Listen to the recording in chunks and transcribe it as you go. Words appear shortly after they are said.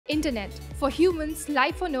Internet. For humans,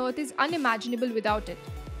 life on Earth is unimaginable without it.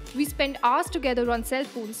 We spend hours together on cell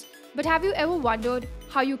phones, but have you ever wondered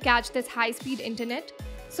how you catch this high-speed internet?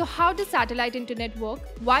 So how does satellite internet work?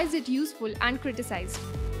 Why is it useful and criticized?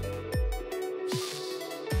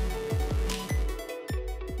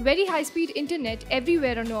 Very high-speed internet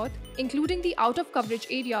everywhere on Earth, including the out-of-coverage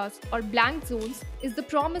areas or blank zones, is the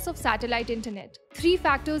promise of satellite internet. Three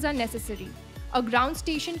factors are necessary: a ground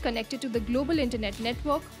station connected to the global internet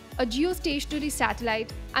network, a geostationary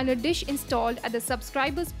satellite, and a dish installed at the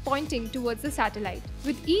subscribers pointing towards the satellite.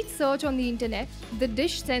 With each search on the internet, the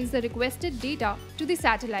dish sends the requested data to the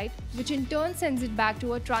satellite, which in turn sends it back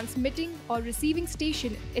to a transmitting or receiving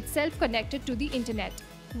station itself connected to the internet.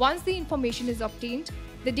 Once the information is obtained,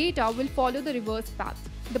 the data will follow the reverse path.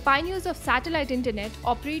 The pioneers of satellite internet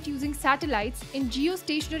operate using satellites in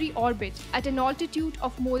geostationary orbit at an altitude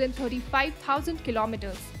of more than 35,000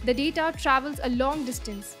 kilometers. The data travels a long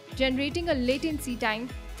distance, generating a latency time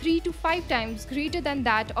 3 to 5 times greater than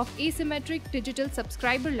that of asymmetric digital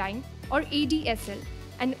subscriber line or ADSL,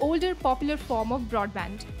 an older popular form of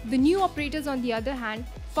broadband. The new operators, on the other hand,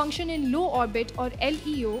 function in low orbit or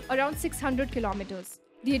LEO around 600 kilometers.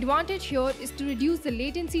 The advantage here is to reduce the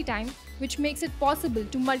latency time, which makes it possible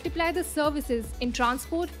to multiply the services in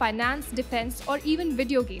transport, finance, defense, or even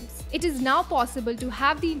video games. It is now possible to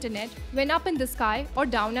have the internet when up in the sky or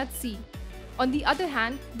down at sea. On the other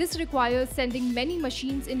hand, this requires sending many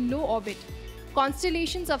machines in low orbit.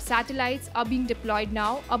 Constellations of satellites are being deployed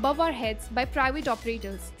now above our heads by private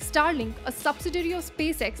operators. Starlink, a subsidiary of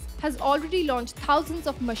SpaceX, has already launched thousands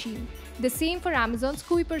of machines. The same for Amazon's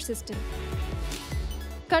Kuiper system.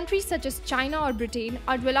 Countries such as China or Britain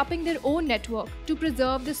are developing their own network to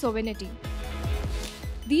preserve their sovereignty.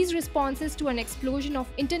 These responses to an explosion of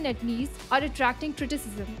internet needs are attracting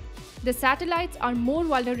criticism. The satellites are more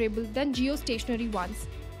vulnerable than geostationary ones,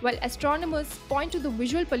 while astronomers point to the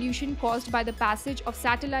visual pollution caused by the passage of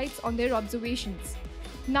satellites on their observations.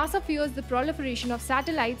 NASA fears the proliferation of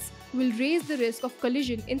satellites will raise the risk of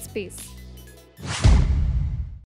collision in space.